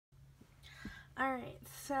Alright,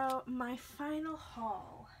 so my final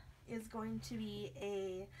haul is going to be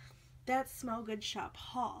a That Smell Good Shop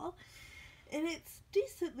haul, and it's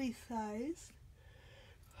decently sized.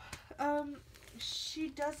 She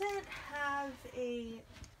doesn't have a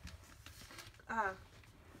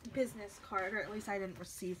business card, or at least I didn't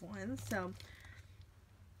receive one, so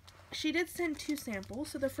she did send 2 samples.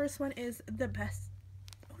 So the first one is the best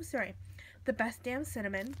damn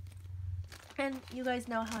cinnamon. And you guys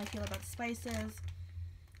know how I feel about spices.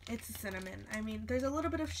 It's a cinnamon. I mean, there's a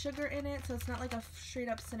little bit of sugar in it, so it's not like a straight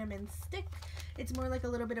up cinnamon stick. It's more like a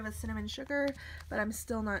little bit of a cinnamon sugar, but I'm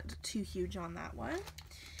still not too huge on that one.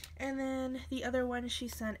 And then the other one she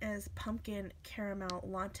sent is pumpkin caramel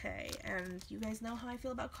latte. And you guys know how I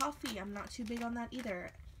feel about coffee. I'm not too big on that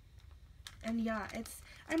either. And yeah, it's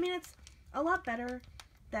a lot better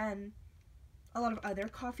than a lot of other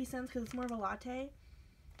coffee scents because it's more of a latte.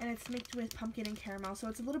 And it's mixed with pumpkin and caramel, so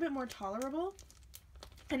it's a little bit more tolerable.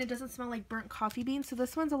 And it doesn't smell like burnt coffee beans, so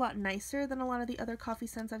this one's a lot nicer than a lot of the other coffee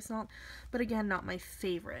scents I've smelled, but again, not my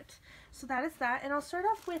favorite. So that is that, and I'll start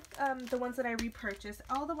off with the ones that I repurchased.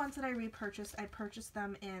 All the ones that I repurchased, I purchased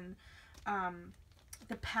them in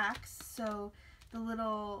the packs, so the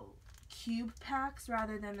little cube packs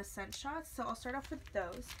rather than the scent shots. So I'll start off with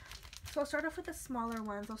those. So I'll start off with the smaller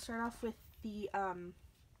ones. I'll start off with the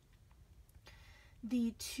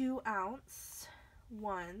 2-ounce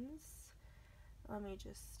ones. Let me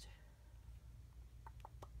just,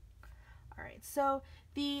 alright, so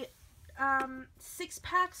the 6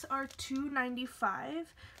 packs are $2.95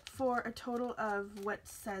 for a total of what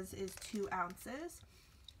says is 2 ounces,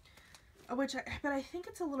 but I think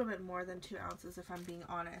it's a little bit more than 2 ounces if I'm being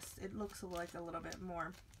honest. It looks like a little bit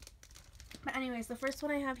more. But anyways, the first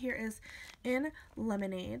one I have here is in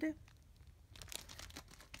lemonade.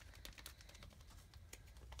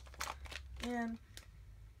 And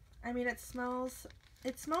I mean, it smells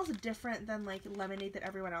different than like lemonade that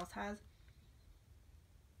everyone else has.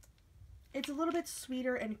 It's a little bit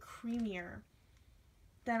sweeter and creamier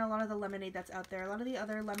than a lot of the lemonade that's out there. A lot of the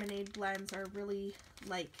other lemonade blends are really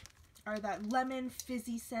are that lemon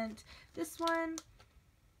fizzy scent. This one,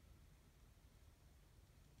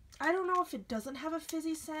 I don't know if it doesn't have a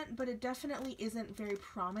fizzy scent, but it definitely isn't very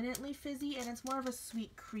prominently fizzy, and it's more of a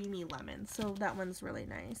sweet creamy lemon, so that one's really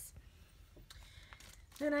nice.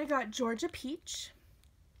 Then I got Georgia Peach.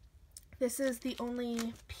 This is the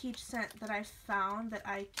only peach scent that I found that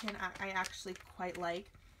I actually quite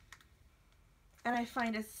like. And I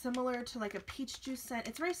find it's similar to like a peach juice scent.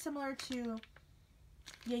 It's very similar to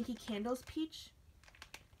Yankee Candle's peach.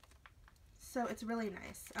 So it's really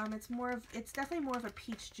nice. It's definitely more of a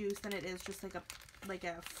peach juice than it is just like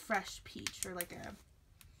a fresh peach or like a,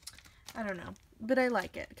 I don't know, but I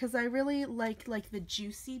like it because I really like the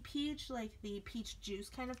juicy peach, like the peach juice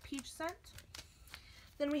kind of peach scent.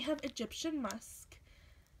 Then we have Egyptian Musk,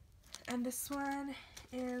 and this one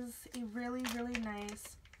is a really, really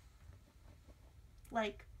nice,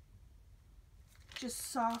 like,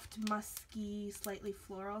 just soft, musky, slightly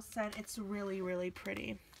floral scent. It's really, really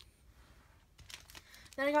pretty.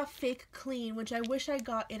 Then I got Fake Clean, which I wish I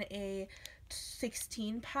got in a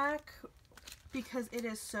 16 pack because it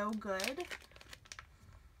is so good.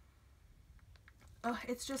 Oh,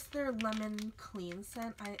 it's just their lemon clean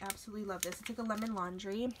scent. I absolutely love this. It's like a lemon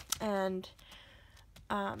laundry, and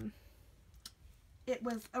it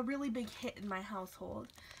was a really big hit in my household.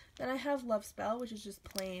 Then I have Love Spell, which is just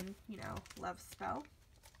plain, you know, Love Spell.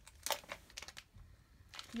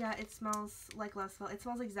 Yeah, it smells like Love Spell. It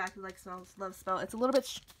smells exactly like Love Spell. It's a little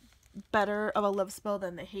bit better of a Love Spell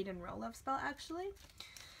than the Hayden Row Love Spell, actually.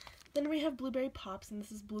 Then we have Blueberry Pops, and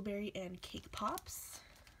this is blueberry and cake pops.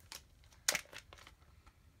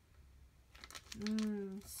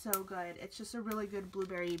 So good. It's just a really good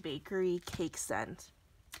blueberry bakery cake scent.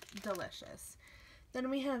 Delicious. Then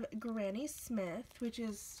we have Granny Smith, which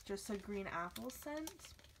is just a green apple scent.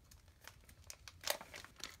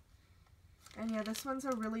 And yeah, this one's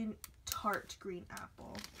a really tart green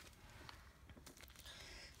apple.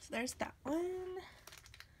 So there's that one.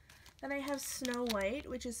 Then I have Snow White,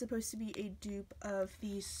 which is supposed to be a dupe of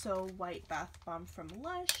the So White Bath Bomb from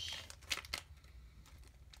Lush.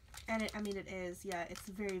 And it is, yeah, it's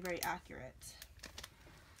very, very accurate.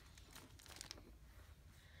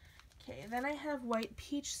 Okay, then I have White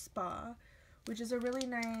Peach Spa, which is a really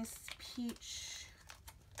nice peach,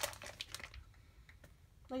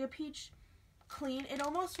 like a peach clean. It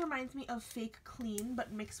almost reminds me of Fake Clean,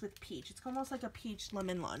 but mixed with peach. It's almost like a peach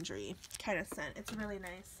lemon laundry kind of scent. It's really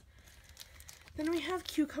nice. Then we have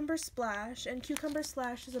Cucumber Splash, and Cucumber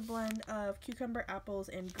Splash is a blend of cucumber, apples,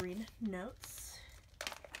 and green notes.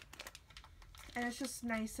 And it's just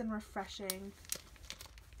nice and refreshing.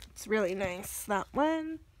 It's really nice, that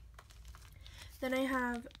one. Then I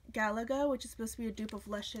have Galaga, which is supposed to be a dupe of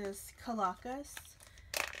Lush's Caracas.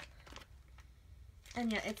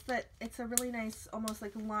 And yeah, it's a really nice, almost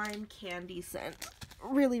like lime candy scent.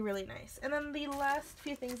 Really, really nice. And then the last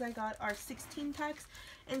few things I got are 16 packs.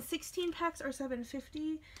 And 16 packs are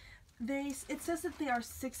 $7.50. It says that they are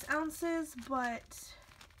 6 ounces, but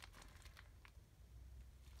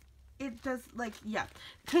it does, like, yeah.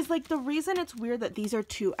 Because, like, the reason it's weird that these are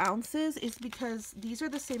 2 ounces is because these are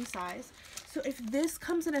the same size. So if this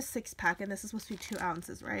comes in a 6-pack, and this is supposed to be 2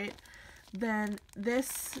 ounces, right? Then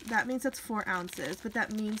that means it's 4 ounces, but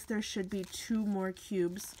that means there should be 2 more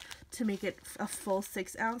cubes to make it a full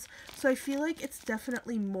 6 ounce. So I feel like it's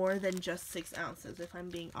definitely more than just 6 ounces, if I'm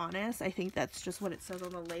being honest. I think that's just what it says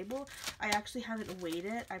on the label. I actually haven't weighed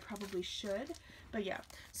it. I probably should, but yeah.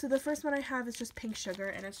 So the first one I have is just pink sugar,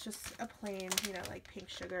 and it's just a plain, you know, like pink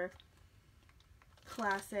sugar,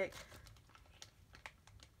 classic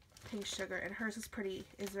pink sugar, and hers is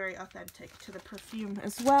very authentic to the perfume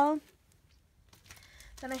as well.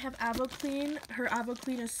 Then I have Avo Clean. Her Avo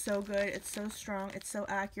Clean is so good. It's so strong. It's so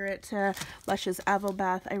accurate to Lush's Avo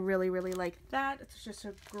Bath. I really, really like that. It's just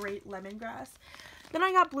a great lemongrass. Then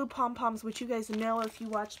I got Blue Pom Poms, which you guys know if you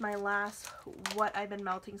watched my last What I've Been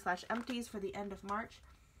Melting / empties for the end of March.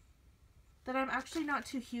 That I'm actually not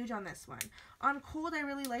too huge on this one. On cold, I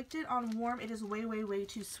really liked it. On warm, it is way, way, way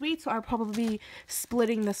too sweet. So I'll probably be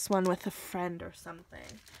splitting this one with a friend or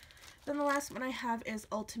something. Then the last one I have is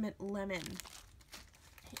Ultimate Lemon.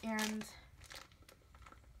 And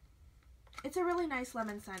it's a really nice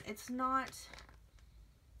lemon scent. It's not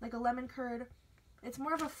like a lemon curd. It's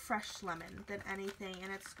more of a fresh lemon than anything,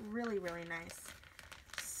 and it's really, really nice.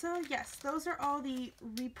 So yes, those are all the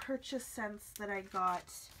repurchase scents that I got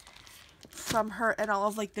from her and all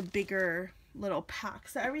of like the bigger little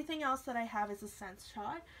packs. So everything else that I have is a scent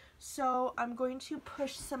shot. So I'm going to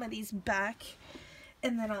push some of these back,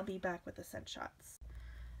 and then I'll be back with the scent shots.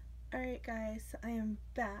 Alright guys, I am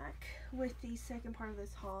back with the second part of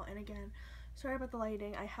this haul, and again, sorry about the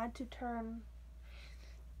lighting. I had to turn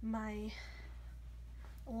my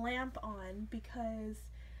lamp on because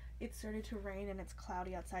it started to rain and it's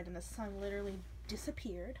cloudy outside and the sun literally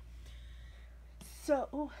disappeared.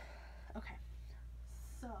 So, okay,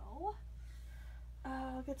 so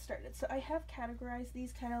I'll get started. So I have categorized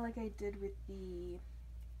these kind of like I did with the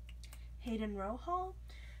Hayden Row haul.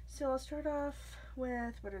 So I'll start off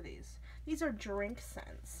with, what are these? These are drink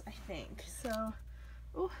scents, I think. So,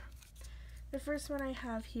 the first one I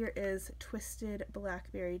have here is Twisted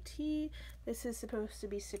Blackberry Tea. This is supposed to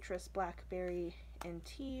be citrus, blackberry, and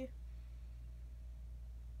tea.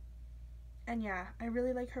 And yeah, I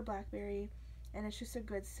really like her blackberry, and it's just a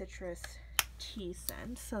good citrus tea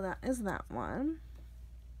scent. So that is that one.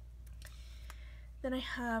 Then I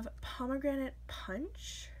have Pomegranate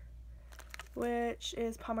Punch, which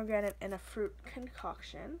is pomegranate and a fruit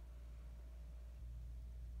concoction.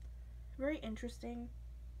 Very interesting.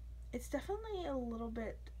 It's definitely a little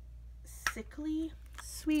bit sickly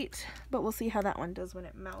sweet, but we'll see how that one does when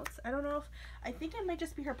it melts. I don't know if, I think it might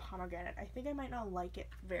just be her pomegranate. I think I might not like it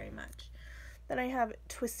very much. Then I have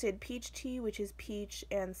Twisted Peach Tea, which is peach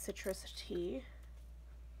and citrus tea.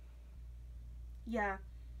 Yeah,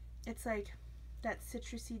 it's like that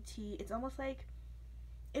citrusy tea. It's almost like,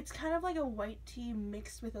 it's kind of like a white tea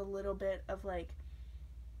mixed with a little bit of like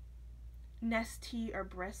Nest tea or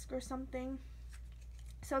Brisk or something.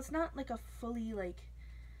 So it's not like a fully like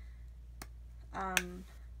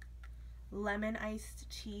lemon iced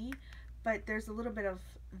tea, but there's a little bit of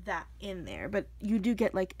that in there. But you do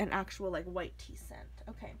get like an actual like white tea scent.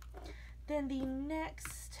 Okay. Then the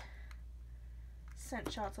next scent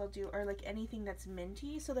shots I'll do are like anything that's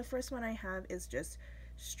minty. So the first one I have is just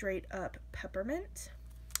straight up peppermint.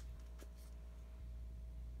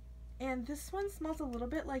 And this one smells a little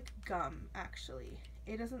bit like gum, actually.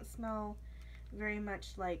 It doesn't smell very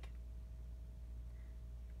much like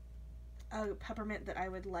a peppermint that I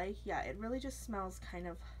would like. Yeah, it really just smells kind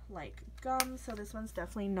of like gum, so this one's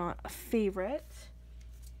definitely not a favorite.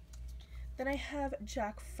 Then I have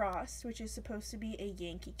Jack Frost, which is supposed to be a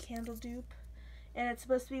Yankee Candle dupe. And it's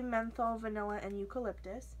supposed to be menthol, vanilla, and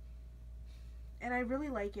eucalyptus. And I really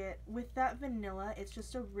like it. With that vanilla, it's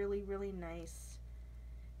just a really, really nice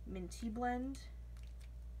minty blend.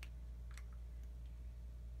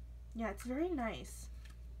 Yeah, it's very nice.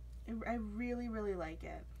 I really, really like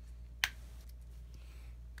it.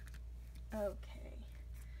 Okay.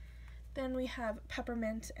 Then we have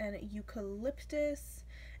peppermint and eucalyptus.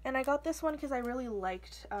 And I got this one because I really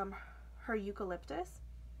liked her eucalyptus.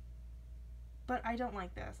 But I don't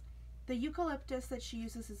like this. The eucalyptus that she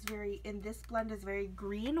uses is in this blend is very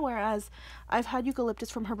green, whereas I've had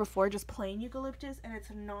eucalyptus from her before, just plain eucalyptus, and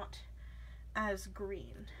it's not as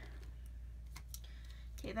green.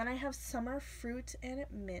 Okay, then I have Summer Fruit and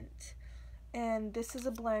Mint, and this is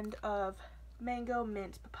a blend of mango,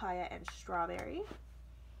 mint, papaya, and strawberry.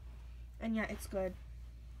 And yeah, it's good.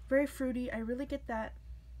 Very fruity. I really get that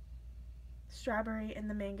strawberry and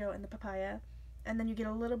the mango and the papaya, and then you get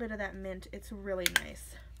a little bit of that mint. It's really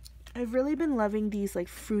nice. I've really been loving these like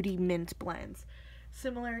fruity mint blends,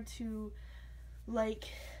 similar to like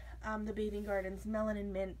the Bathing Gardens melon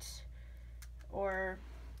and mint, or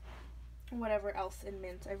whatever else in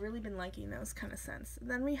mint. I've really been liking those kind of scents.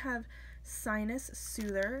 Then we have Sinus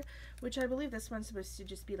Soother, which I believe this one's supposed to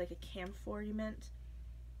just be like a camphor mint,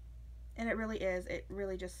 and it really is. It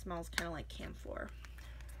really just smells kind of like camphor.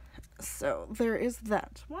 So there is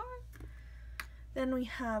that one. Then we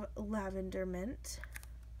have Lavender Mint,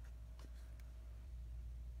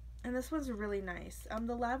 and this one's really nice.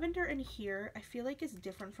 The lavender in here I feel like is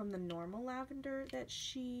different from the normal lavender that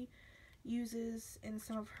she uses in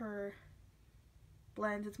some of her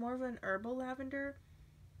blends. It's more of an herbal lavender,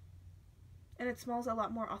 and it smells a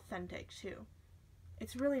lot more authentic too.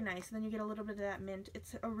 It's really nice, and then you get a little bit of that mint.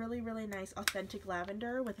 It's a really, really nice authentic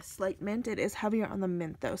lavender with a slight mint. It is heavier on the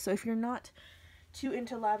mint though, so if you're not too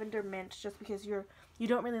into lavender mint just because you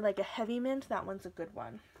don't really like a heavy mint, that one's a good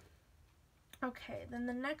one. Okay, then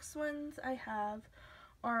the next ones I have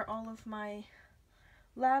are all of my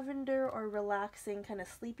lavender or relaxing kind of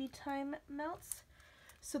sleepy time melts.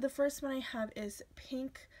 So the first one I have is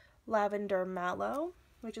Pink Lavender Mallow,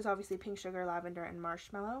 which is obviously pink sugar, lavender, and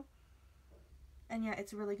marshmallow. And yeah,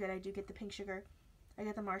 it's really good. I do get the pink sugar, I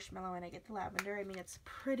get the marshmallow, and I get the lavender. I mean, it's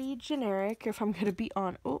pretty generic if I'm going to be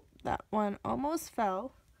on. Oh, that one almost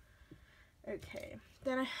fell. Okay,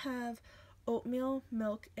 then I have Oatmeal,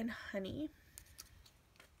 Milk, and Honey.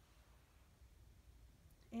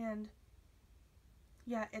 And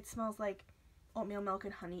yeah, it smells like oatmeal, milk,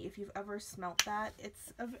 and honey. If you've ever smelt that,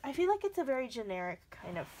 I feel like it's a very generic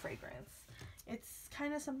kind of fragrance. It's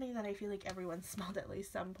kind of something that I feel like everyone smelled at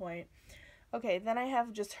least some point. Okay, then I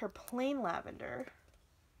have just her plain lavender.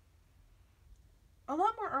 A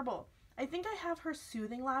lot more herbal. I think I have her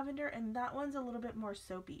soothing lavender, and that one's a little bit more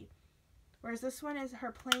soapy. Whereas this one is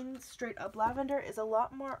her plain straight up lavender is a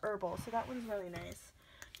lot more herbal, so that one's really nice.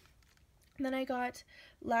 And then I got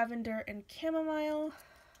lavender and chamomile.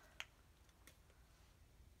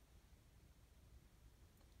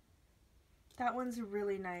 That one's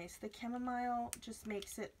really nice. The chamomile just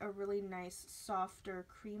makes it a really nice, softer,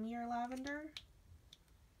 creamier lavender.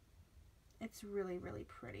 It's really, really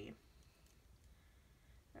pretty.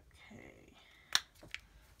 Okay.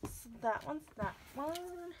 So that one's that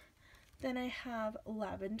one. Then I have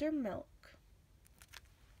Lavender Milk.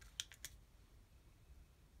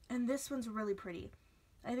 And this one's really pretty.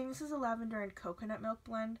 I think this is a lavender and coconut milk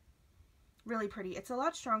blend. Really pretty. It's a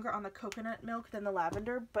lot stronger on the coconut milk than the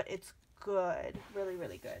lavender, but it's good. Really,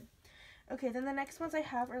 really good. Okay, then the next ones I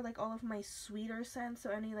have are like all of my sweeter scents. So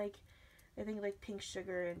any like, I think like pink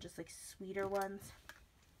sugar and just like sweeter ones.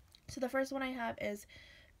 So the first one I have is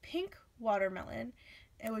Pink Watermelon,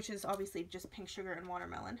 which is obviously just pink sugar and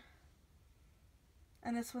watermelon.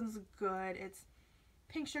 And this one's good. It's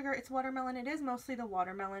pink sugar, it's watermelon. It is mostly the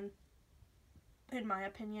watermelon, in my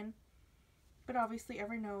opinion. But obviously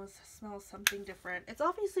every nose smells something different. It's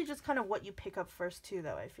obviously just kind of what you pick up first too,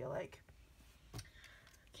 though, I feel like.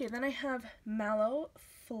 Okay, then I have Mallow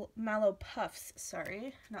Puffs,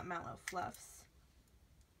 sorry. Not Mallow, Fluffs.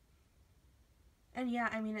 And yeah,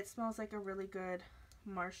 I mean, it smells like a really good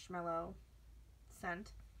marshmallow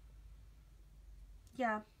scent.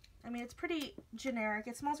 Yeah, I mean, it's pretty generic.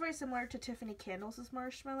 It smells very similar to Tiffany Candles'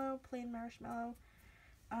 marshmallow, plain marshmallow.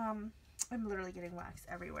 I'm literally getting wax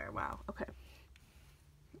everywhere. Wow, okay.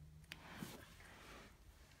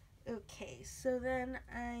 Okay, so then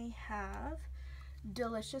I have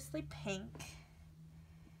Deliciously Pink.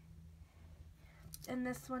 And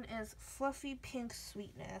this one is Fluffy Pink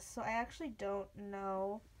Sweetness. So I actually don't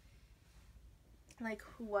know like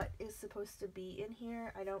what is supposed to be in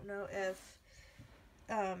here. I don't know if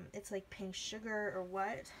it's like pink sugar or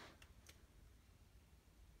what.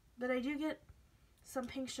 But I do get some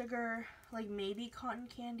pink sugar, like maybe cotton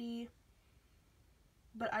candy.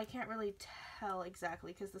 But I can't really tell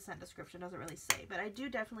exactly because the scent description doesn't really say. But I do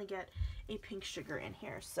definitely get a pink sugar in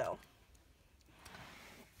here, so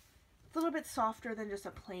it's a little bit softer than just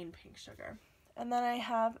a plain pink sugar. And then I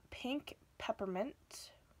have Pink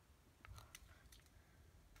Peppermint.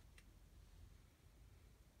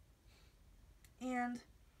 And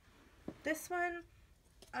this one,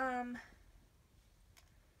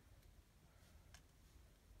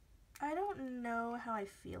 don't know how I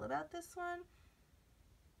feel about this one.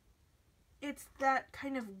 It's that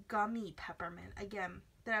kind of gummy peppermint again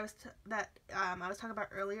that I was talking about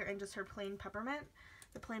earlier, and just her plain peppermint,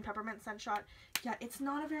 the plain peppermint scent shot. Yeah, it's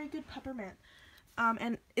not a very good peppermint.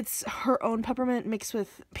 And it's her own peppermint mixed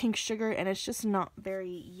with pink sugar, and it's just not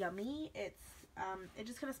very yummy. It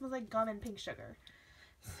just kind of smells like gum and pink sugar.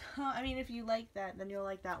 So, I mean, if you like that, then you'll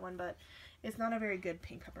like that one, but it's not a very good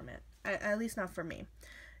pink peppermint, at least not for me.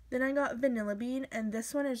 Then I got Vanilla Bean, and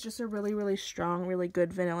this one is just a really, really strong, really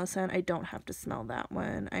good vanilla scent. I don't have to smell that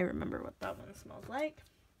one. I remember what that one smells like.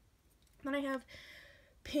 Then I have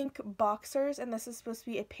Pink Boxers, and this is supposed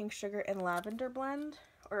to be a pink sugar and lavender blend,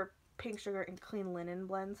 or pink sugar and clean linen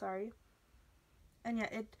blend, sorry. And yeah,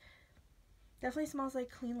 it definitely smells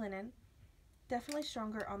like clean linen. Definitely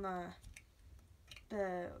stronger on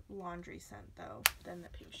the laundry scent, though, than the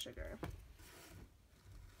pink sugar.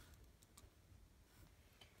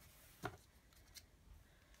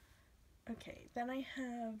 Okay, then I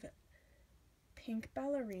have Pink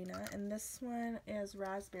Ballerina, and this one is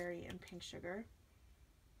raspberry and pink sugar.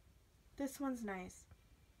 This one's nice.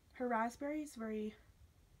 Her raspberry is very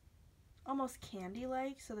almost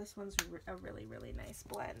candy-like, so this one's a really, really nice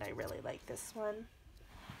blend. I really like this one.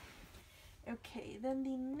 Okay, then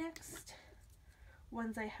the next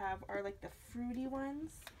ones I have are like the fruity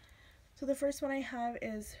ones. So the first one I have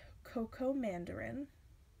is Cocoa Mandarin,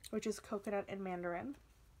 which is coconut and mandarin.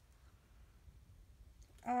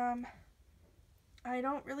 I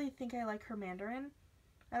don't really think I like her mandarin.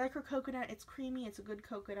 I like her coconut. It's creamy. It's a good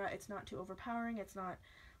coconut. It's not too overpowering. It's not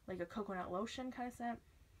like a coconut lotion kind of scent.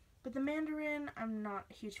 But the mandarin, I'm not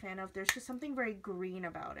a huge fan of. There's just something very green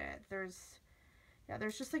about it. There's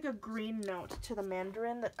just like a green note to the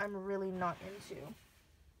mandarin that I'm really not into.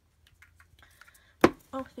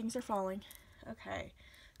 Oh, things are falling. Okay.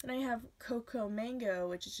 Then I have Cocoa Mango,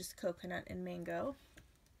 which is just coconut and mango.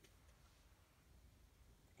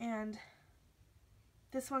 And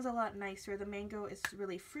this one's a lot nicer. The mango is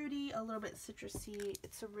really fruity, a little bit citrusy.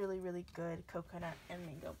 It's a really, really good coconut and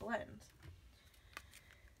mango blend.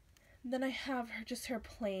 Then I have just her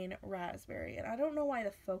plain raspberry. And I don't know why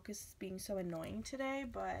the focus is being so annoying today,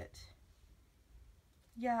 but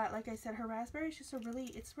yeah, like I said, her raspberry is just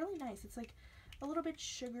it's really nice. It's like a little bit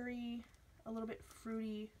sugary, a little bit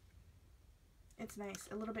fruity. It's nice,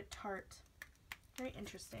 a little bit tart. Very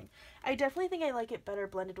interesting. I definitely think I like it better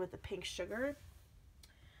blended with the pink sugar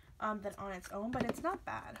than on its own, but it's not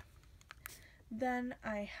bad. Then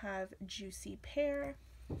I have Juicy Pear.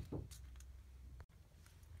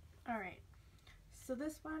 Alright, so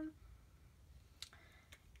this one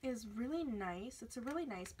is really nice. It's a really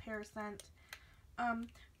nice pear scent.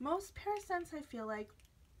 Most pear scents, I feel like,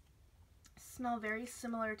 smell very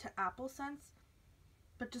similar to apple scents,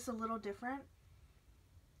 but just a little different.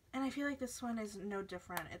 And I feel like this one is no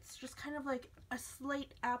different. It's just kind of like a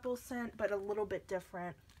slight apple scent, but a little bit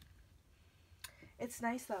different. It's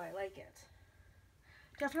nice though, I like it.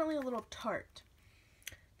 Definitely a little tart.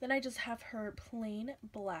 Then I just have her plain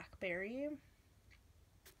blackberry.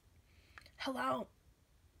 Hello.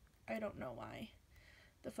 I don't know why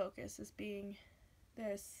the focus is being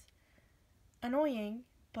this annoying,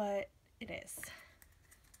 but it is.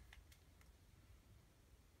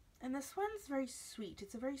 And this one's very sweet.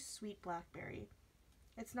 It's a very sweet blackberry.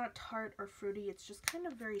 It's not tart or fruity. It's just kind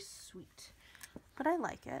of very sweet. But I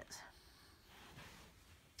like it.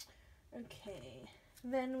 Okay.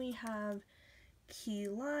 Then we have Key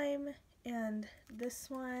Lime. And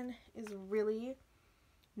this one is really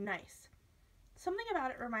nice. Something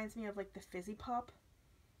about it reminds me of like the Fizzy Pop.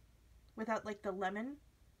 Without like the lemon.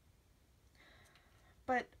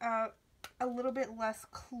 But a little bit less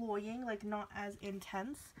cloying. Like not as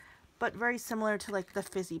intense. But very similar to like the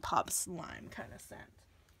Fizzy Pop's lime kind of scent.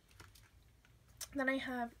 Then I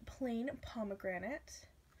have plain pomegranate.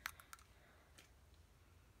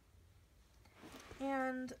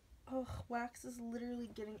 And, oh, wax is literally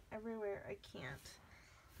getting everywhere. I can't.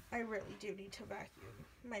 I really do need to vacuum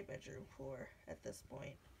my bedroom floor at this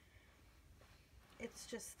point. It's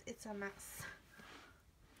just, it's a mess.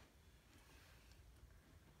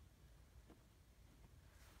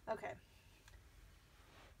 Okay.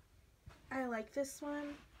 I like this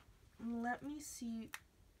one. Let me see.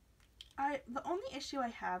 The only issue I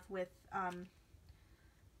have with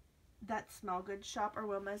that Smell Good shop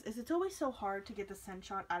Aromas is it's always so hard to get the scent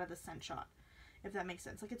shot out of the scent shot, if that makes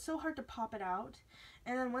sense. Like, it's so hard to pop it out,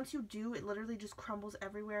 and then once you do, it literally just crumbles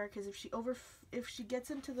everywhere. Because if she gets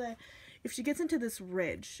into this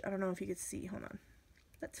ridge, I don't know if you can see. Hold on,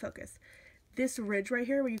 let's focus. this ridge right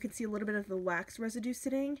here where you can see a little bit of the wax residue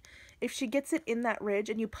sitting, if she gets it in that ridge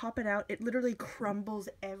and you pop it out, it literally crumbles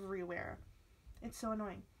everywhere. It's so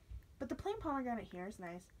annoying. But the plain pomegranate here is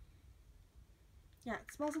nice. Yeah,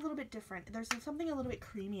 it smells a little bit different. There's something a little bit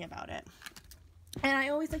creamy about it. And I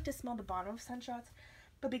always like to smell the bottom of Sunshots,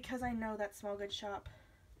 but because I know that Smell Good shop,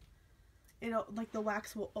 like the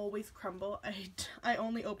wax will always crumble. I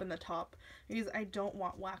only open the top because I don't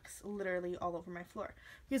want wax literally all over my floor.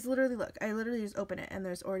 Because literally, look, I literally just open it and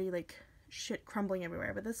there's already like shit crumbling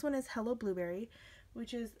everywhere. But this one is Hello Blueberry,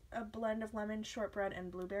 which is a blend of lemon, shortbread,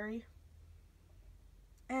 and blueberry.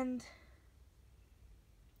 And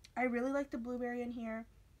I really like the blueberry in here.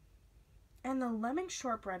 And the lemon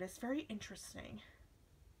shortbread is very interesting.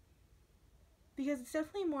 Because it's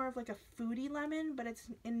definitely more of like a foodie lemon, but it's,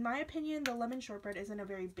 in my opinion, the lemon shortbread isn't a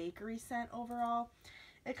very bakery scent overall.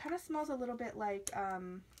 It kind of smells a little bit like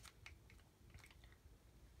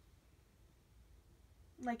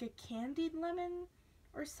a candied lemon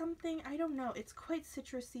or something. I don't know. It's quite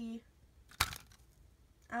citrusy.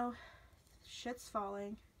 Oh, shit's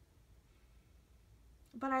falling.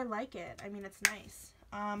 But I like it. I mean, it's nice.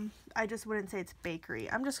 I just wouldn't say it's bakery.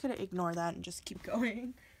 I'm just going to ignore that and just keep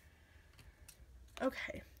going.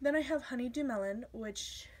 Okay, then I have Honeydew Melon,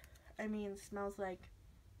 which, I mean, smells like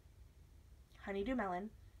honeydew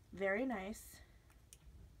melon. Very nice.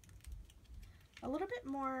 A little bit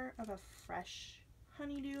more of a fresh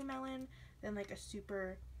honeydew melon than like a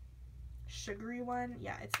super sugary one.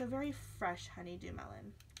 Yeah, it's a very fresh honeydew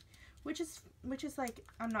melon. Which is like,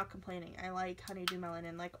 I'm not complaining. I like honeydew melon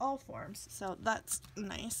in like all forms, so that's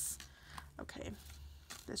nice. Okay,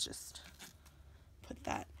 let's just put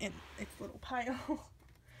that in its little pile.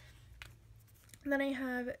 And then I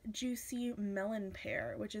have Juicy Melon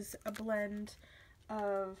Pear, which is a blend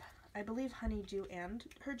of, I believe, honeydew and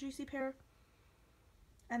her juicy pear.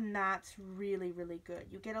 And that's really, really good.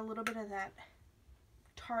 You get a little bit of that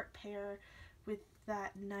tart pear with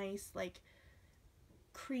that nice, like,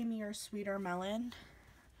 creamier, sweeter melon.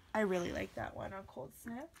 I really like that one on Cold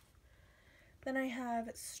Sniff. Then I have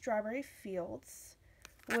Strawberry Fields,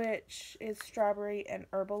 which is strawberry and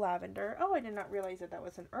herbal lavender. Oh, I did not realize that that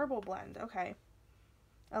was an herbal blend. Okay.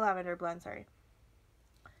 A lavender blend, sorry.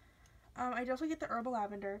 I also get the herbal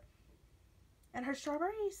lavender. And her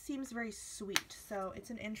strawberry seems very sweet, so it's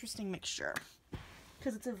an interesting mixture.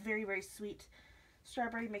 Because it's a very, very sweet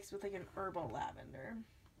strawberry mixed with like an herbal lavender.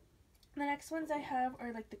 The next ones I have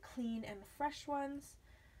are like the clean and fresh ones.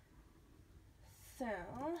 So,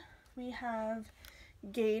 we have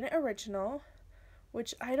Gain Original,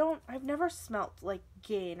 which I've never smelt like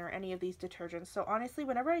Gain or any of these detergents. So honestly,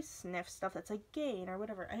 whenever I sniff stuff that's like Gain or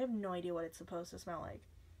whatever, I have no idea what it's supposed to smell like.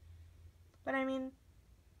 But I mean,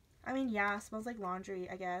 yeah, it smells like laundry,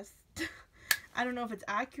 I guess. I don't know if it's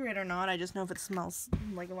accurate or not. I just know if it smells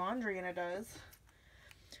like laundry, and it does.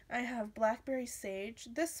 I have Blackberry Sage.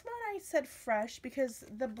 This one I said fresh because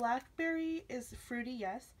the blackberry is fruity,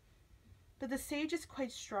 yes. But the sage is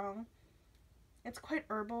quite strong. It's quite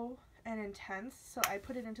herbal and intense, so I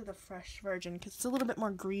put it into the fresh version because it's a little bit more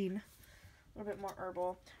green, a little bit more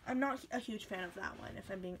herbal. I'm not a huge fan of that one, if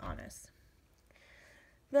I'm being honest.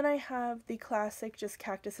 Then I have the classic just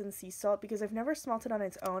Cactus and Sea Salt because I've never smelt it on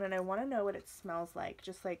its own, and I want to know what it smells like,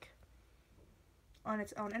 just like on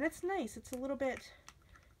its own. And it's nice. It's a little bit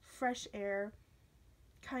fresh air,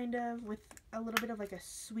 kind of, with a little bit of like a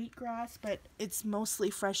sweet grass, but it's mostly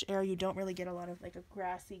fresh air. You don't really get a lot of like a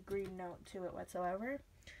grassy green note to it whatsoever.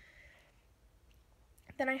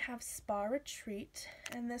 Then I have Spa Retreat,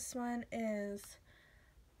 and this one is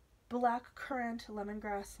black currant,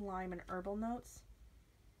 lemongrass, lime, and herbal notes.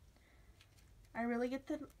 I really get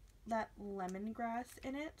that lemongrass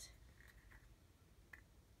in it.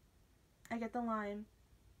 I get the lime.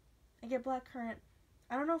 I get black currant.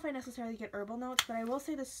 I don't know if I necessarily get herbal notes, but I will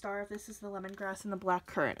say the star of this is the lemongrass and the black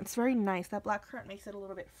currant. It's very nice. That black currant makes it a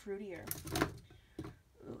little bit fruitier.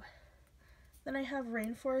 Ooh. Then I have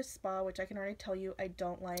Rainforest Spa, which I can already tell you I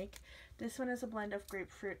don't like. This one is a blend of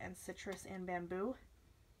grapefruit and citrus and bamboo.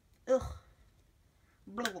 Ugh.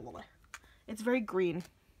 Blah, blah, blah. It's very green.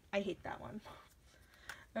 I hate that one.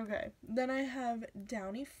 Okay. Then I have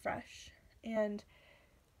Downy Fresh and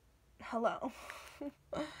Hello.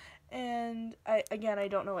 And I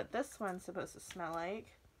don't know what this one's supposed to smell like.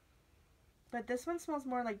 But this one smells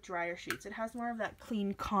more like dryer sheets. It has more of that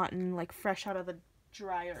clean cotton, like fresh out of the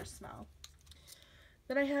dryer smell.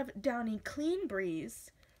 Then I have Downy Clean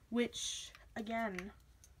Breeze, which, again,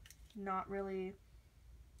 not really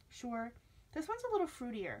sure. This one's a little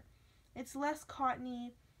fruitier. It's less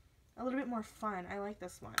cottony, a little bit more fun. I like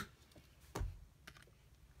this one.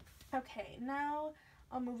 Okay, now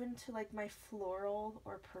I'll move into like my floral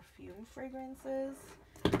or perfume fragrances.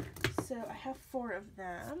 So I have 4 of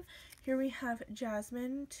them. Here we have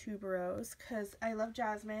Jasmine Tuberose, because I love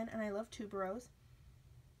jasmine and I love tuberose.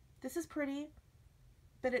 This is pretty,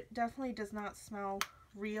 but it definitely does not smell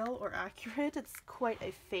real or accurate. It's quite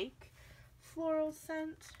a fake floral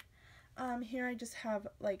scent. Here I just have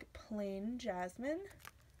like plain jasmine.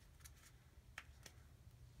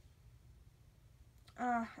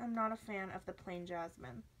 I'm not a fan of the plain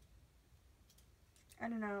jasmine. I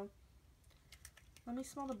don't know. Let me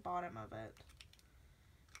smell the bottom of it.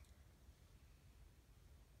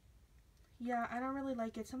 Yeah, I don't really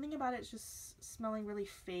like it. Something about it's just smelling really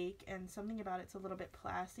fake, and something about it's a little bit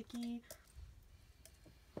plasticky.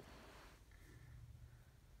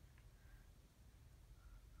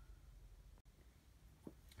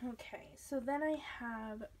 Okay, so then I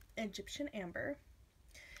have Egyptian Amber.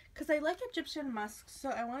 Because I like Egyptian musk, so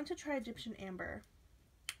I wanted to try Egyptian Amber.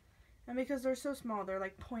 And because they're so small, they're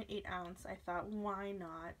like 0.8 ounce, I thought, why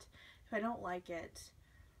not? If I don't like it,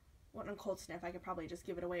 when I'm cold sniff, I could probably just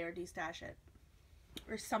give it away or destash it.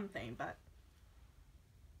 Or something, but...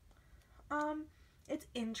 it's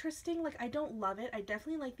interesting. Like, I don't love it. I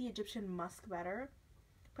definitely like the Egyptian musk better.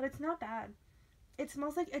 But it's not bad. It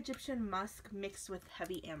smells like Egyptian musk mixed with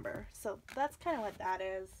heavy amber. So that's kind of what that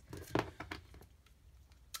is.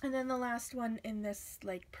 And then the last one in this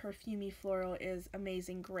like perfumey floral is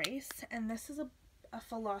Amazing Grace, and this is a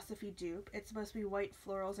Philosophy dupe. It's supposed to be white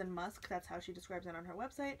florals and musk. That's how she describes it on her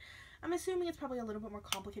website. I'm assuming it's probably a little bit more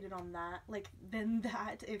complicated on that, than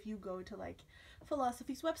that if you go to like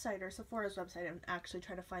Philosophy's website or Sephora's website and actually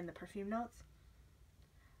try to find the perfume notes.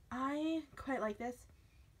 I quite like this.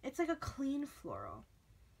 It's like a clean floral.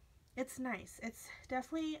 It's nice. It's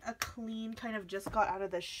definitely a clean, kind of just got out of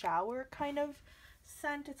the shower kind of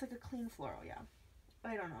scent. It's like a clean floral, yeah.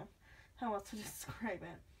 I don't know how else to describe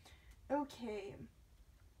it. Okay.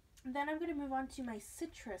 Then I'm going to move on to my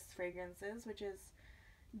citrus fragrances, which is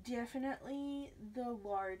definitely the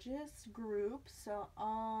largest group. So,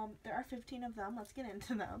 there are 15 of them. Let's get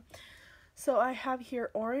into them. So I have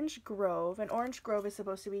here Orange Grove, and Orange Grove is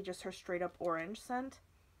supposed to be just her straight up orange scent.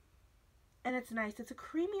 And it's nice. It's a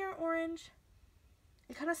creamier orange.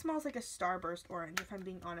 It kind of smells like a Starburst orange, if I'm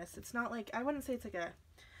being honest. It's not like, I wouldn't say it's like a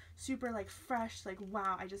super like fresh, like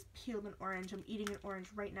wow, I just peeled an orange, I'm eating an orange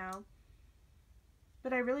right now.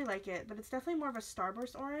 But I really like it. But it's definitely more of a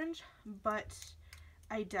Starburst orange, but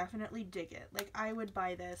I definitely dig it. Like, I would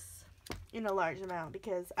buy this in a large amount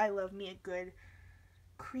because I love me a good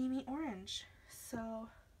creamy orange. So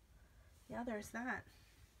yeah, there's that.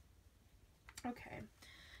 Okay.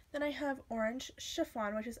 Then I have Orange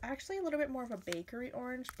Chiffon, which is actually a little bit more of a bakery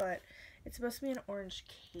orange, but it's supposed to be an orange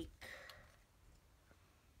cake.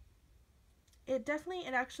 It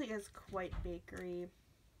actually is quite bakery,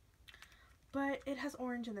 but it has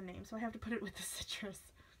orange in the name, so I have to put it with the citrus.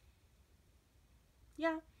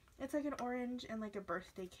 Yeah, it's like an orange and like a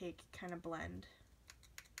birthday cake kind of blend.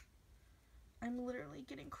 I'm literally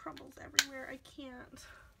getting crumbles everywhere. I can't.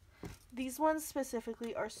 These ones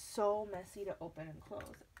specifically are so messy to open and close.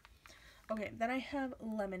 Okay, then I have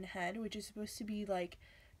Lemonhead, which is supposed to be like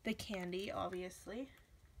the candy, obviously.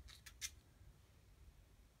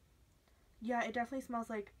 Yeah, it definitely smells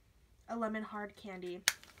like a lemon hard candy.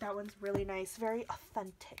 That one's really nice. Very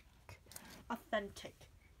authentic. Authentic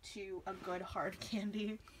to a good hard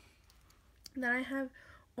candy. Then I have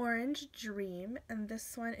Orange Dream, and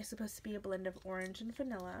this one is supposed to be a blend of orange and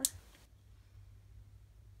vanilla.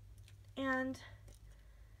 And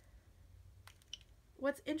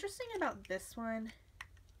what's interesting about this one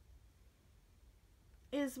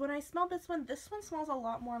is when I smell this one smells a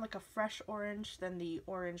lot more like a fresh orange than the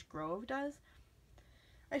Orange Grove does.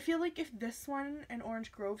 I feel like if this one and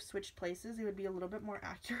Orange Grove switched places, it would be a little bit more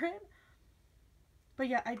accurate. But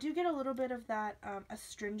yeah, I do get a little bit of that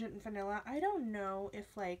astringent vanilla. I don't know if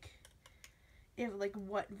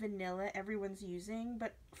what vanilla everyone's using,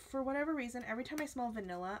 but for whatever reason, every time I smell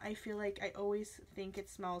vanilla, I feel like I always think it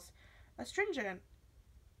smells astringent.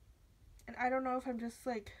 And I don't know if I'm just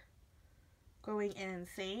like going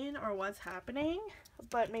insane or what's happening,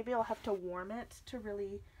 but maybe I'll have to warm it to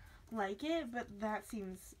really like it, but that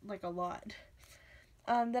seems like a lot.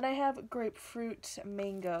 Then I have Grapefruit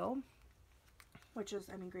Mango, which is,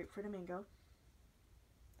 grapefruit and mango.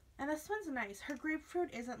 And this one's nice. Her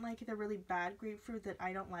grapefruit isn't like the really bad grapefruit that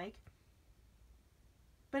I don't like,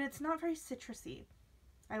 but it's not very citrusy,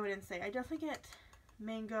 I wouldn't say. I definitely get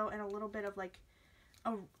mango and a little bit of like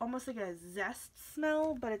almost like a zest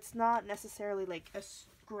smell, but it's not necessarily like a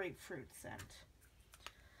grapefruit scent.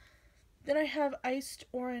 Then I have Iced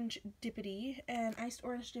Orange Dippity, and Iced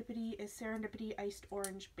Orange Dippity is Serendipity Iced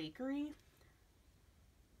Orange Bakery.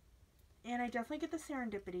 And I definitely get the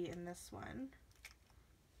Serendipity in this one.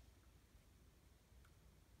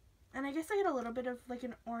 And I guess I get a little bit of like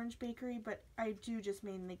an orange bakery, but I do just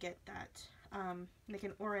mainly get that, like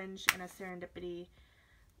an orange and a Serendipity.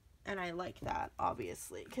 And I like that,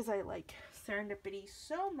 obviously, because I like Serendipity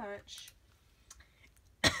so much.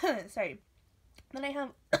 Sorry. Then I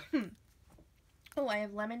have, oh, I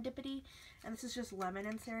have Lemon Dippity, and this is just lemon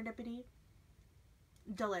and Serendipity.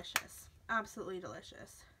 Delicious. Absolutely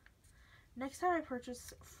delicious. Next time I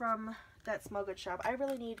purchase from that Smell Good shop, I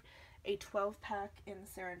really need a 12-pack in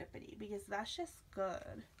Serendipity because that's just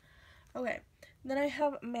good. Okay, then I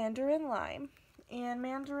have Mandarin Lime, and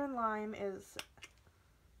Mandarin Lime is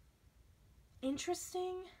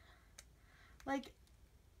interesting. Like,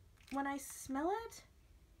 when I smell it,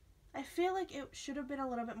 I feel like it should have been a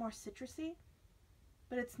little bit more citrusy,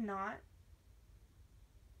 but it's not.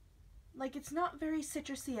 Like, it's not very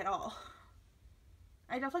citrusy at all.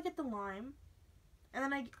 I definitely get the lime. And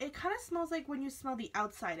then it kind of smells like when you smell the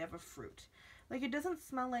outside of a fruit. Like, it doesn't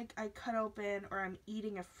smell like I cut open or I'm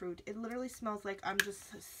eating a fruit. It literally smells like I'm just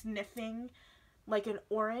sniffing like an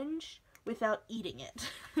orange without eating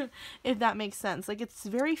it. If that makes sense. Like, it's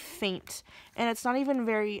very faint. And it's not even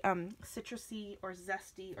very citrusy or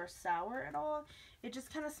zesty or sour at all. It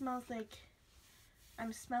just kind of smells like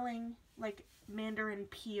I'm smelling like mandarin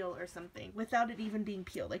peel or something without it even being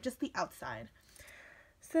peeled. Like, just the outside.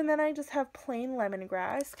 So then I just have plain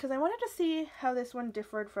lemongrass because I wanted to see how this one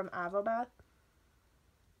differed from Avobath.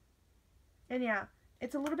 And yeah,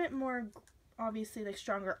 it's a little bit more, obviously, like,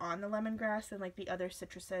 stronger on the lemongrass than like the other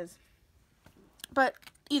citruses. But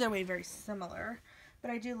either way, very similar.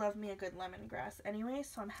 But I do love me a good lemongrass anyway,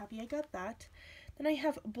 so I'm happy I got that. Then I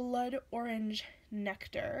have Blood Orange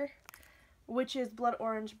Nectar, which is blood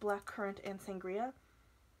orange, blackcurrant, and sangria.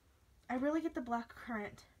 I really get the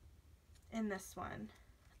blackcurrant in this one.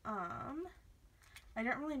 I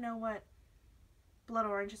don't really know what blood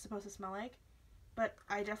orange is supposed to smell like, but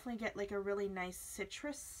I definitely get like a really nice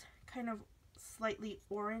citrus, kind of slightly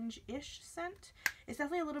orange-ish scent. It's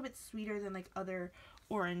definitely a little bit sweeter than like other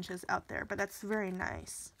oranges out there, but that's very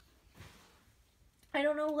nice. I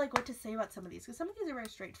don't know like what to say about some of these, because some of these are very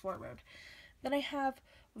straightforward. Then I have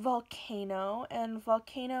Volcano, and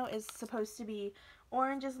Volcano is supposed to be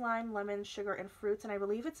oranges, lime, lemon, sugar, and fruits, and I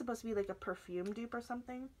believe it's supposed to be like a perfume dupe or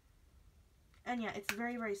something. And yeah, it's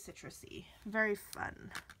very, very citrusy. Very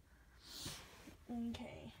fun.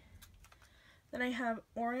 Okay. Then I have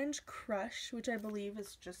Orange Crush, which I believe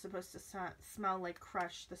is just supposed to smell like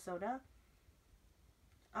Crush, the soda.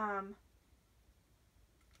 And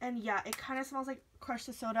yeah, it kind of smells like Crush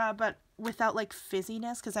the soda, but without like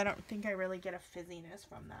fizziness, because I don't think I really get a fizziness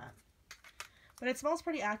from that. But it smells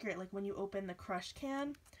pretty accurate, like when you open the Crush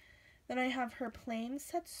can. Then I have her plain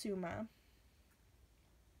Satsuma.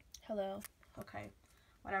 Hello. Okay.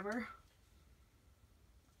 Whatever.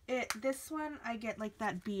 This one, I get like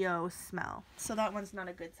that BO smell. So that one's not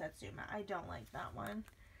a good Satsuma. I don't like that one.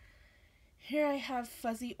 Here I have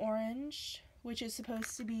Fuzzy Orange, which is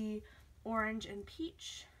supposed to be orange and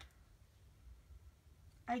peach.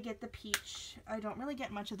 I get the peach. I don't really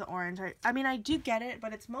get much of the orange. I mean, I do get it,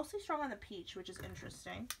 but it's mostly strong on the peach, which is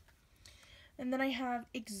interesting. And then I have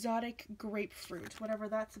Exotic Grapefruit, whatever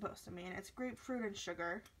that's supposed to mean. It's grapefruit and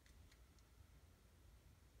sugar.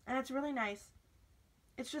 And it's really nice.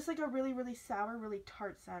 It's just like a really, really sour, really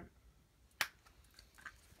tart scent.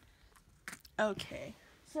 Okay.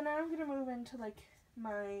 So now I'm going to move into like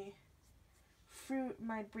my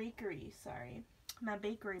bakery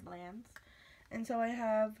blends. And so I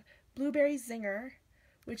have Blueberry Zinger,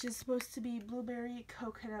 which is supposed to be blueberry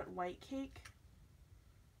coconut white cake.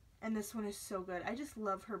 And this one is so good. I just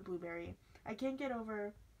love her blueberry. I can't get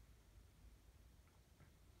over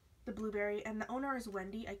the blueberry. And the owner is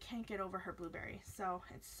Wendy. I can't get over her blueberry. So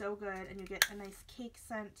it's so good. And you get a nice cake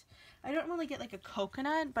scent. I don't really get like a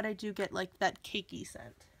coconut, but I do get like that cakey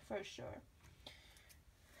scent for sure.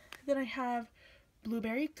 Then I have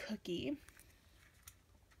Blueberry Cookie.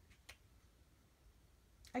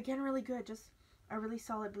 Again, really good. Just a really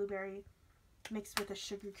solid blueberry mixed with a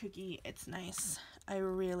sugar cookie. It's nice. I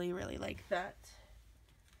really, really like that.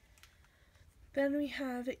 Then we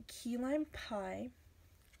have Key Lime Pie.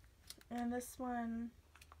 And this one,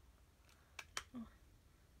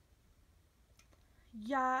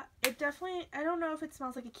 yeah, it definitely, I don't know if it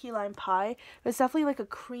smells like a key lime pie, but it's definitely like a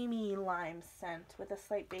creamy lime scent with a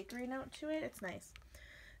slight bakery note to it. It's nice.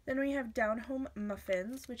 Then we have Down Home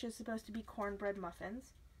Muffins, which is supposed to be cornbread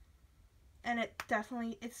muffins. And it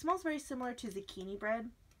smells very similar to zucchini bread.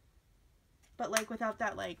 but like without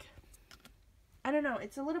that, like, I don't know,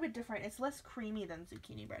 it's a little bit different. It's less creamy than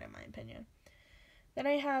zucchini bread in my opinion. Then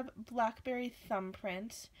I have blackberry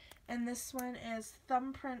thumbprint, and this one is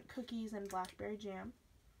thumbprint cookies and blackberry jam.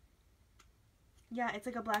 Yeah, it's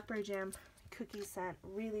like a blackberry jam cookie scent.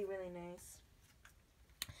 Really, really nice.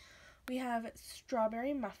 We have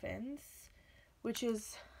strawberry muffins, which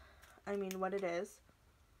is, I mean, what it is.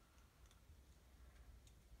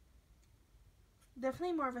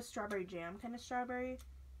 Definitely more of a strawberry jam kind of strawberry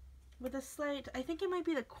with a slight, I think it might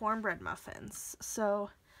be the cornbread muffins. So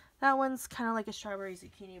that one's kind of like a strawberry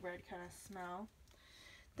zucchini bread kind of smell.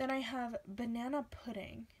 Then I have banana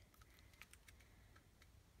pudding.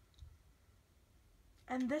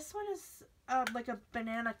 And this one is like a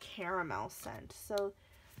banana caramel scent. So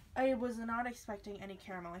I was not expecting any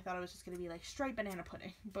caramel. I thought it was just going to be like straight banana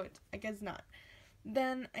pudding, but I guess not.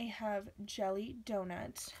 Then I have jelly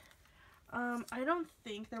donut. I don't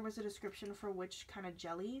think there was a description for which kind of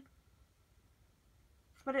jelly.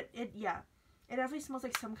 But yeah. It definitely smells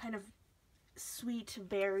like some kind of sweet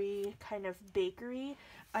berry kind of bakery.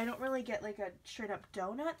 I don't really get like a straight up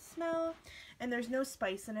donut smell. And there's no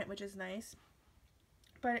spice in it, which is nice.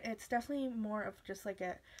 But it's definitely more of just like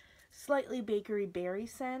a slightly bakery berry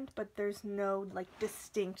scent. But there's no like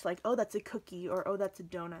distinct like, oh, that's a cookie or oh, that's a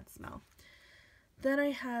donut smell. Then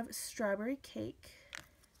I have strawberry cake.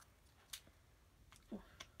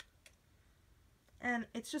 And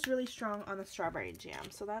it's just really strong on the strawberry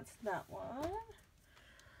jam. So that's that one.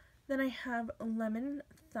 Then I have lemon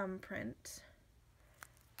thumbprint,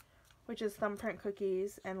 which is thumbprint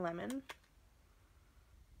cookies and lemon.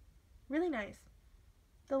 Really nice.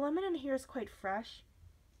 The lemon in here is quite fresh.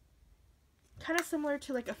 Kind of similar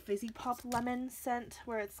to like a Fizzy Pop lemon scent,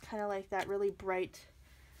 where it's kind of like that really bright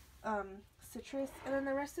citrus. And then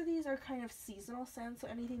the rest of these are kind of seasonal scents, so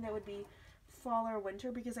anything that would be fall or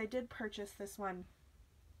winter, because I did purchase this one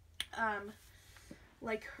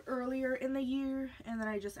like earlier in the year, and then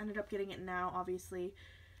I just ended up getting it now, obviously,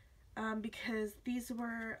 because these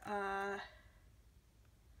were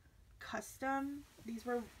custom. These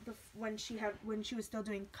were when she was still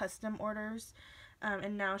doing custom orders,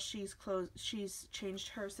 and now she's changed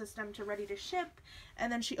her system to ready to ship,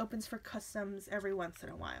 and then she opens for customs every once in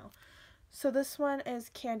a while. So this one is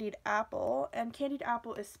candied apple, and candied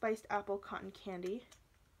apple is spiced apple cotton candy.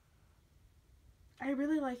 I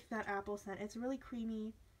really like that apple scent. It's really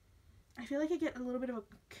creamy. I feel like I get a little bit of a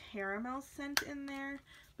caramel scent in there,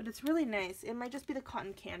 but it's really nice. It might just be the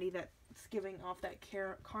cotton candy that's giving off that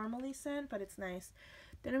caramely scent, but it's nice.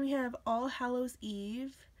 Then we have All Hallows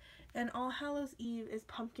Eve, and All Hallows Eve is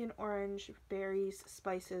pumpkin, orange, berries,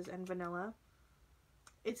 spices, and vanilla.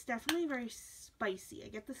 It's definitely very spicy. I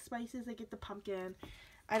get the spices, I get the pumpkin.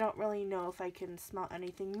 I don't really know if I can smell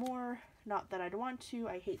anything more. Not that I'd want to.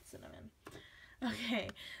 I hate cinnamon. Okay,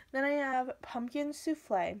 then I have pumpkin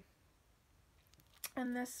souffle.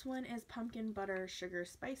 And this one is pumpkin butter sugar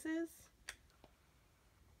spices.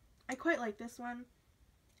 I quite like this one.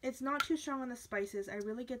 It's not too strong on the spices. I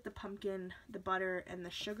really get the pumpkin, the butter, and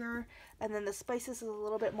the sugar. And then the spices is a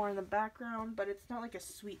little bit more in the background, but it's not like a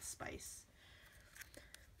sweet spice.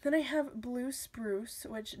 Then I have blue spruce,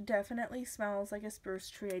 which definitely smells like a spruce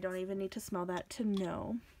tree. I don't even need to smell that to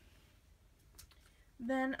know.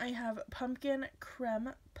 Then I have pumpkin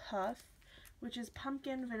creme puff, which is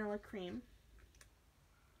pumpkin vanilla cream.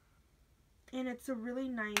 And it's a really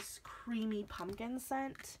nice creamy pumpkin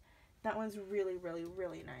scent. That one's really, really,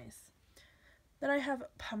 really nice. Then I have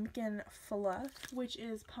pumpkin fluff, which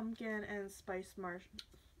is pumpkin and spice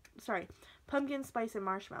pumpkin spice and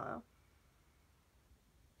marshmallow.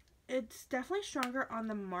 It's definitely stronger on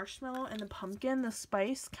the marshmallow and the pumpkin. The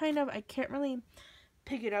spice kind of, I can't really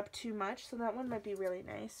pick it up too much, so that one might be really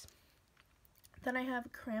nice. Then I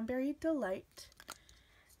have Cranberry Delight,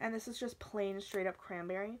 and this is just plain straight up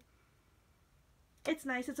cranberry. It's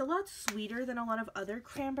nice. It's a lot sweeter than a lot of other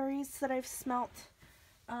cranberries that I've smelt.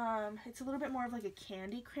 It's a little bit more of like a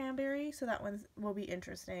candy cranberry, so that one will be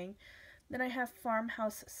interesting. Then I have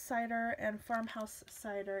Farmhouse Cider, and Farmhouse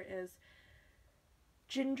Cider is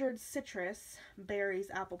gingered citrus, berries,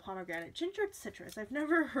 apple, pomegranate. Gingered citrus. I've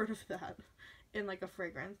never heard of that in like a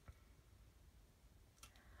fragrance.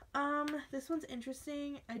 This one's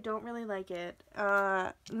interesting. I don't really like it.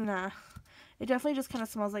 Nah. It definitely just kind of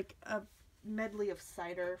smells like a medley of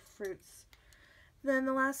cider fruits. Then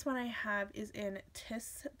the last one I have is in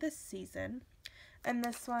 'Tis This Season. And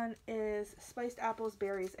this one is spiced apples,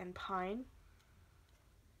 berries, and pine.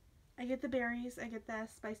 I get the berries. I get the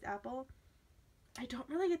spiced apple. I don't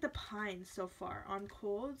really get the pine so far on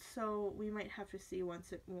cold, so we might have to see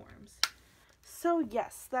once it warms. So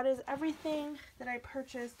yes, that is everything that I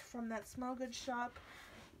purchased from that small goods shop.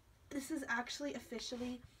 This is actually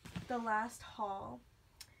officially the last haul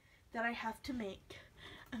that I have to make.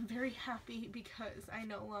 I'm very happy because I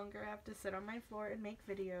no longer have to sit on my floor and make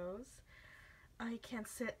videos. I can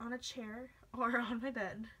sit on a chair or on my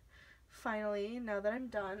bed, finally, now that I'm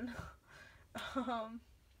done.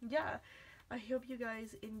 Yeah, I hope you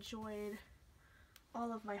guys enjoyed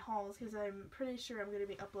all of my hauls, because I'm pretty sure I'm going to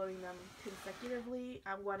be uploading them consecutively,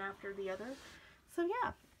 one after the other. So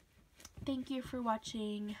yeah, thank you for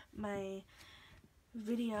watching my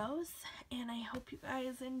videos, and I hope you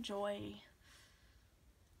guys enjoy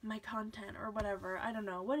my content or whatever. I don't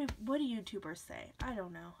know. What do YouTubers say? I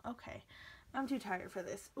don't know. Okay. I'm too tired for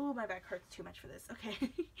this. Ooh, my back hurts too much for this.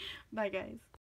 Okay. Bye, guys.